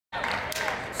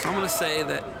So I'm going to say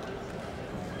that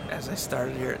as I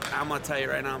started here, I'm going to tell you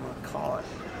right now, I'm going to call it.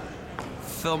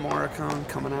 Phil Moricone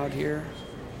coming out here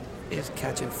is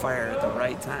catching fire at the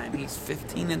right time. He's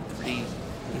 15-3.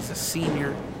 He's a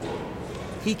senior.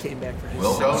 He came back for his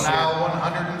We'll go sixth now year.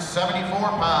 174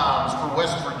 pounds for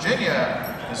West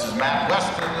Virginia. This is Matt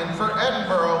Weston, and for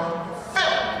Edinboro,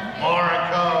 Phil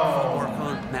Moricone.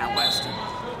 Moricone, Matt Weston.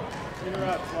 You're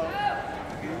up, Flo.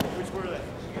 Which were they?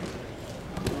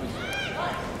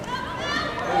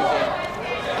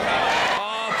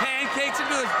 Oh, pancakes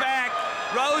into his back.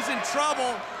 Rowe's in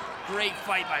trouble. Great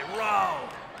fight by Rowe.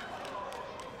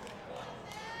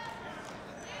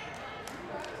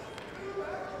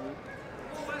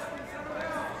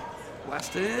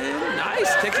 Weston,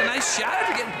 nice. Takes a nice shot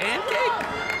after getting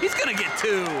pancake. He's going to get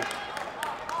two.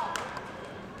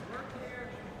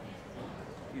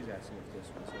 He's asking if this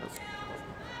one's his.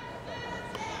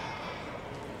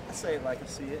 I say it like I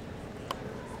see it.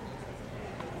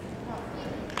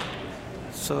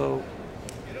 So,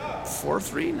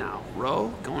 4-3 now.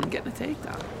 Rowe going and getting a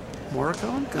takedown.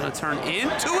 Moricone going to turn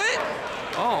into it.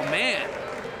 Oh, man.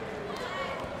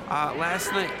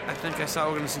 Last night, I think I saw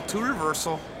we're going to see two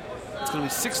reversal. It's going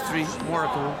to be 6-3,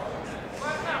 Moricone.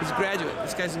 He's a graduate.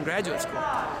 This guy's in graduate school.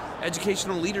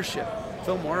 Educational leadership.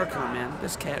 Phil Moricone, man.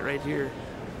 This cat right here.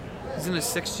 He's in his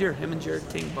 6th year. Him and Jared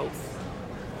King both.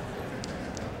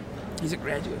 He's a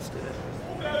graduate student.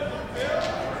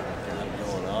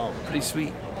 Pretty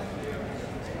sweet.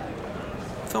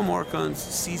 Phil Moricone's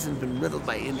season's been riddled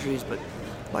by injuries, but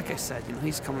like I said, you know,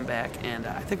 he's coming back, and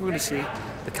I think we're going to see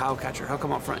the cow catcher. He'll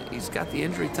come up front. He's got the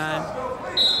injury time.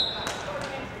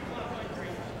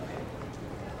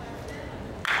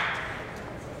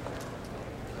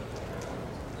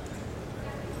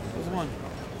 There's one.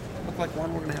 Looked like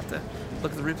one. We're going to have to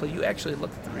look at the replay. You actually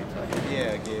looked at the replay.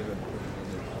 Yeah, I gave it.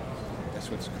 That's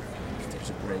what's there's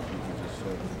a break. You can just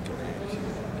sort of go ahead.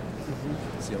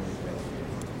 It's the only way.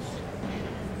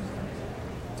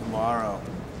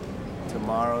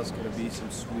 Tomorrow's going to be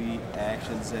some sweet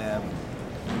action, Zeb.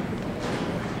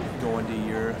 Going to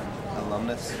your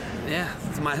alumnus. Yeah,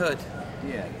 it's my hood.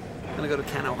 Yeah. I'm going to go to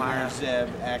Kent, Ohio. Zeb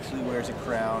actually wears a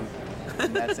crown,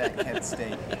 and that's at Kent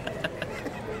State.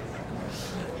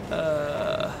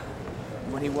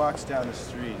 When he walks down the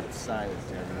street, it's silent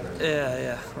everywhere.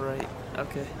 Yeah, right.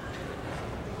 Okay.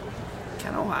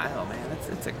 Kent, Ohio, man.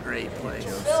 It's a great place.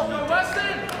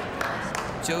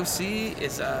 Joe C.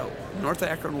 is a North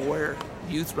Akron Warrior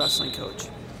youth wrestling coach.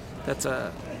 That's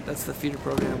the feeder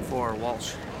program for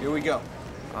Walsh. Here we go.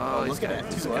 Oh, he's got a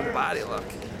good body look.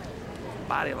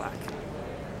 Body lock.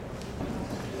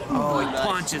 Oh, he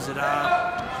punches it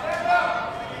up.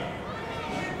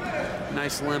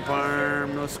 Nice limp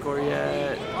arm. No score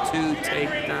yet. 2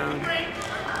 takedown.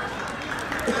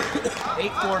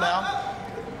 8-4 now.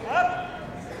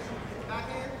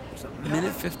 There's a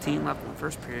minute 15 left in the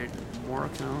first period.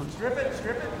 Moricone. Strip it.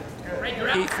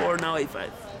 8-4, now 8-5.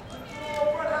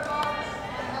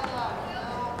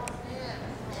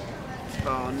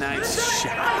 Oh, nice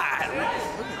shot.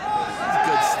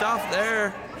 Good stuff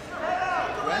there.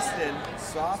 Weston,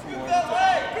 sophomore. Under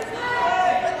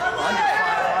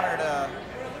 500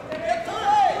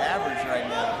 average right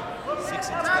now.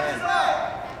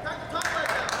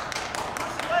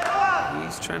 6-10.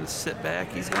 He's trying to sit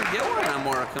back. He's going to get one on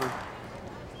Moricone.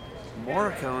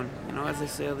 Moricone, you know, as I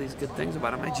say all these good things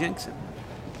about him, I jinx him.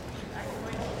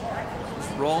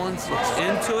 Just rolling, looks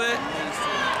into it.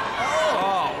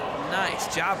 Oh, nice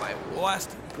job by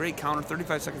Weston. Great counter,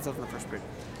 35 seconds left in the first period.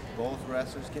 Both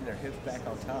wrestlers getting their hips back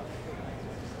on top.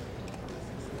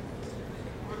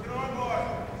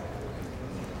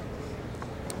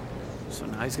 So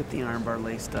now he's got the armbar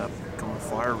laced up, going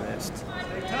far wrist.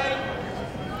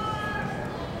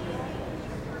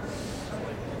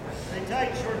 Stay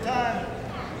tight, short time.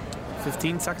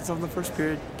 15 seconds left in the first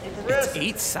period. It's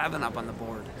 8-7 up on the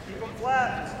board. Keep them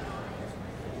flat.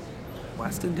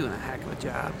 Weston doing a heck of a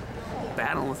job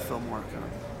battling with Phil Moricone.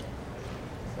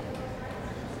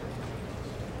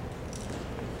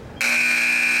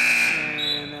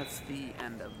 And that's the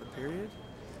end of the period.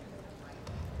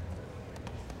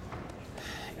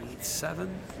 8-7.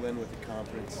 Flynn with the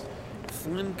conference.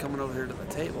 Flynn coming over here to the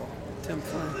table. Tim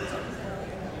Flynn.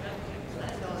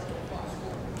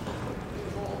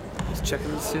 He's checking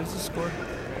to see what's the score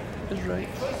is right.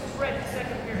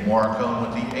 Moricone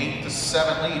with the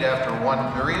 8-7 lead after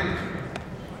 1 period.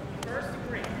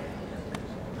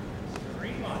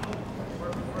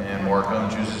 And Moricone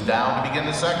chooses down to begin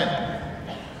the second.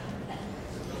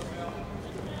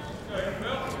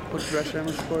 What's the rush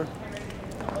damage score?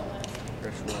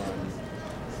 First one.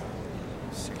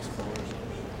 6-4.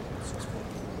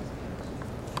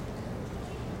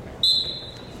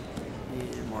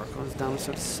 Moricone's down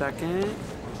to second.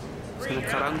 He's going to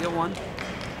cut out and get one.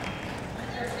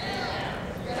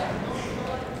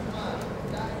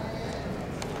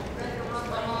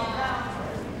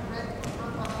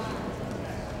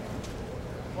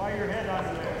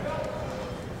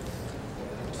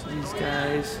 So these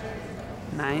guys,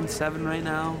 9-7 right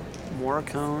now.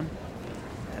 Moricone,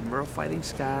 Edinboro Fighting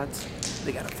Scots.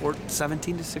 They got a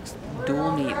 17-6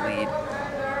 dual meet lead.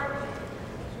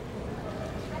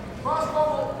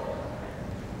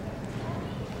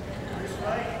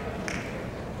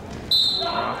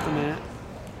 Off the mat.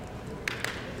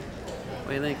 What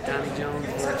do you think, Donnie Jones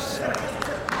versus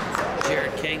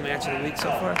Jared King, match of the week so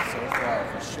far? So far,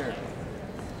 for sure.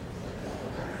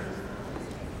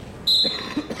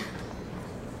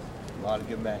 A lot of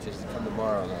good matches to come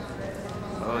tomorrow, though.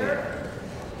 Oh, yeah.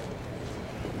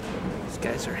 These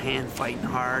guys are hand fighting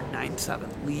hard.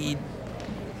 9-7 lead.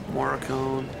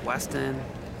 Moricone, Weston.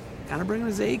 Kind of bringing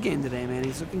his A game today, man.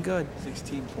 He's looking good.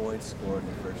 16 points scored in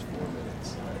the first 4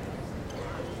 minutes.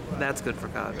 That's good for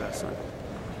college wrestling.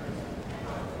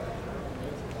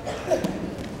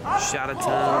 Shot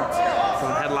attempt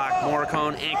from headlock.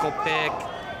 Moricone, ankle pick.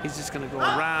 He's just going to go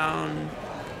around.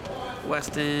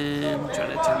 Weston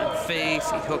trying to turn it face.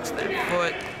 He hooks that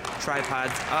foot.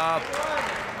 Tripod's up.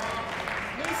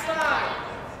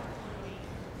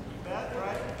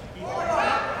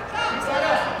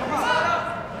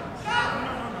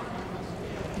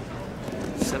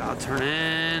 Sit out, turn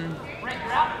in.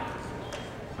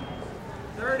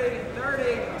 30.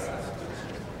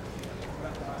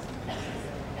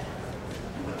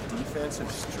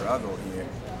 Defensive struggle here.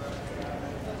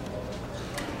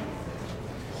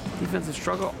 Defensive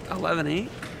struggle, 11-8.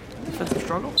 Defensive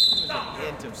struggle. There's a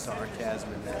hint of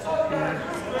sarcasm in that. Yeah.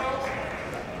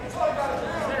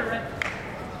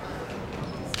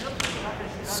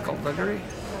 Skullduggery.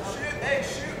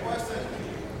 Shoot, Weston.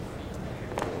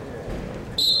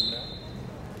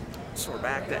 So we're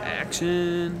back to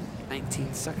action.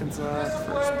 19 seconds left,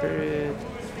 first period.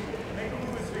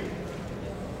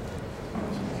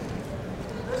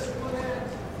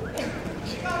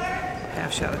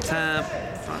 Half shot attempt,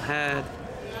 front head.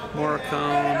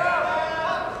 Moricone,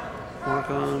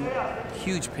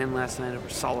 huge pin last night over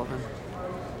Sullivan.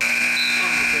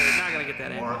 Not gonna get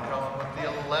that in. Moricone with the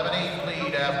 11-8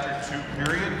 lead after 2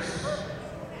 periods.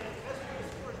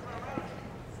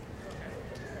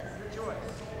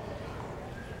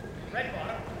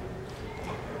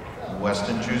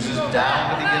 Weston chooses down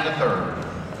to begin the third.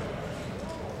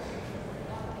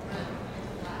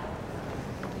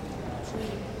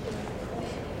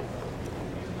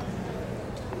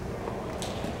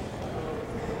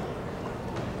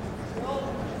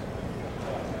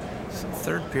 So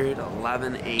third period,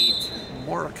 11-8.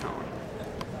 Moricone.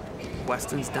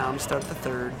 Weston's down to start the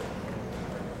third.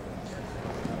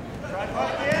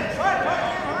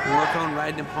 Moricone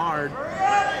riding him hard.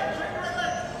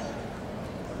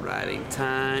 Riding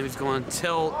time. He's going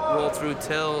tilt, roll through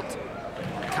tilt.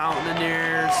 Counting the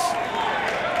nears.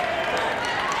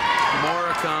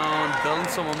 Moricone building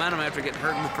some momentum after getting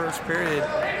hurt in the first period.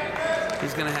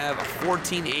 He's going to have a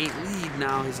 14-8 lead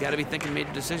now. He's got to be thinking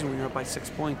major decision when you're up by 6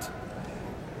 points.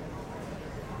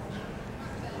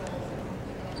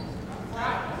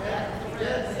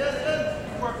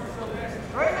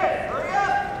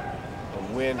 A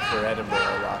win for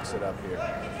Edinboro locks it up here.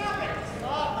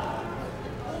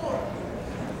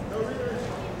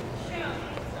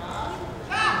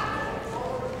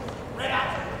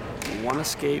 One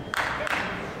escape.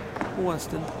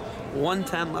 Weston.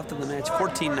 1:10 left in the match.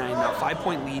 14-9 now.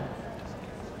 5-point lead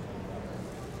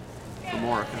for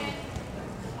Moricone.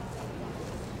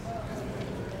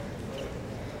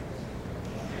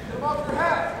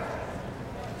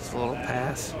 Just a little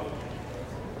pass.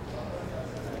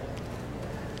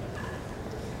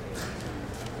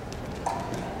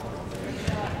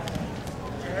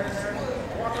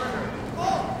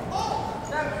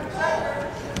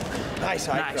 Nice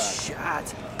high Nice crotch.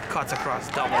 shot. Cuts across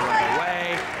double right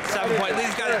away. 7-point lead.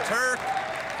 He's got a Turk.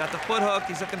 Got the foot hook.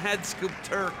 He's looking head scoop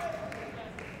Turk.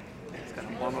 He's got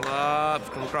him bundled up. He's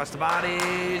coming across the body.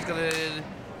 He's gonna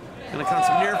count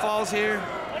some near falls here.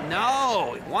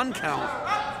 No, 1 count.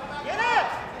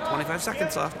 25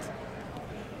 seconds left.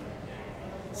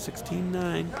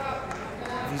 16-9.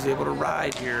 If he's able to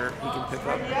ride here, he can pick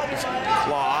up his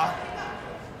claw.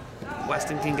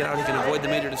 Weston can get out. He can avoid the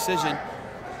major decision.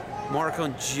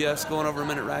 Moricone just going over a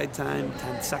minute ride time.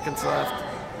 10 seconds left.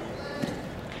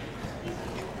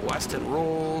 Weston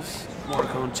rolls.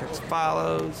 Moricone checks,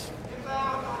 follows.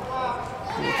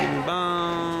 Looking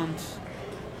bones.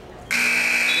 Gonna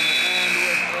end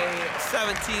with a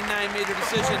 17-9 major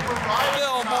decision.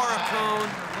 Phil Moricone.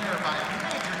 Winner by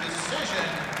major decision.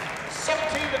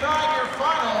 17-9 your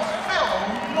final.